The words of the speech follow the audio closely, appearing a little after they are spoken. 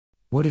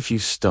What if you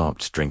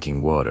stopped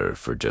drinking water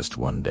for just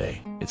one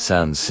day? It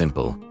sounds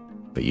simple,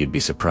 but you'd be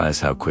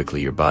surprised how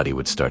quickly your body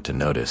would start to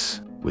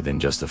notice. Within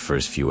just the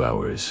first few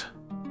hours,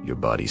 your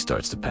body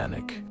starts to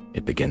panic.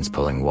 It begins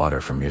pulling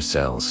water from your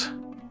cells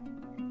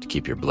to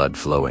keep your blood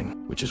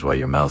flowing, which is why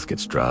your mouth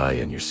gets dry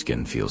and your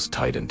skin feels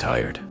tight and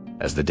tired.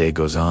 As the day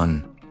goes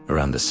on,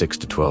 around the 6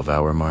 to 12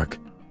 hour mark,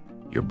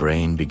 your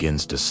brain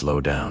begins to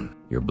slow down.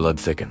 Your blood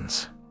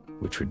thickens,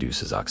 which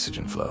reduces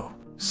oxygen flow.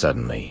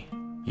 Suddenly,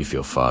 you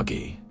feel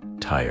foggy,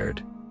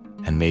 tired,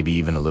 and maybe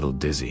even a little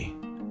dizzy.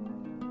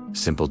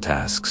 Simple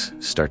tasks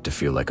start to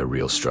feel like a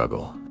real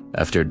struggle.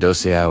 After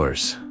 12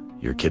 hours,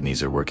 your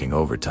kidneys are working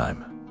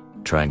overtime,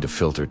 trying to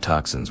filter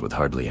toxins with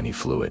hardly any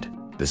fluid.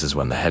 This is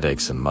when the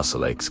headaches and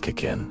muscle aches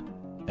kick in,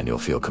 and you'll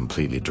feel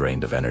completely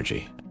drained of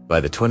energy.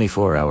 By the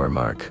 24-hour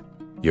mark,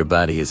 your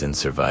body is in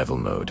survival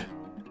mode,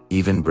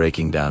 even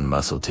breaking down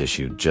muscle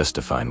tissue just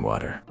to find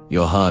water.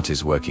 Your heart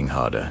is working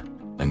harder,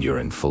 and you're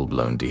in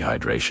full-blown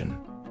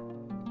dehydration.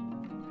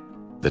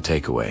 The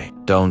takeaway: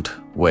 don't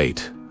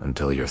wait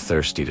until you're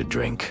thirsty to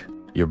drink.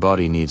 Your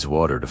body needs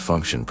water to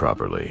function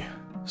properly,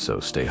 so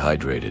stay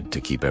hydrated to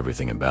keep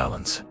everything in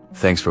balance.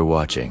 Thanks for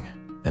watching,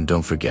 and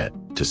don't forget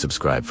to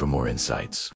subscribe for more insights.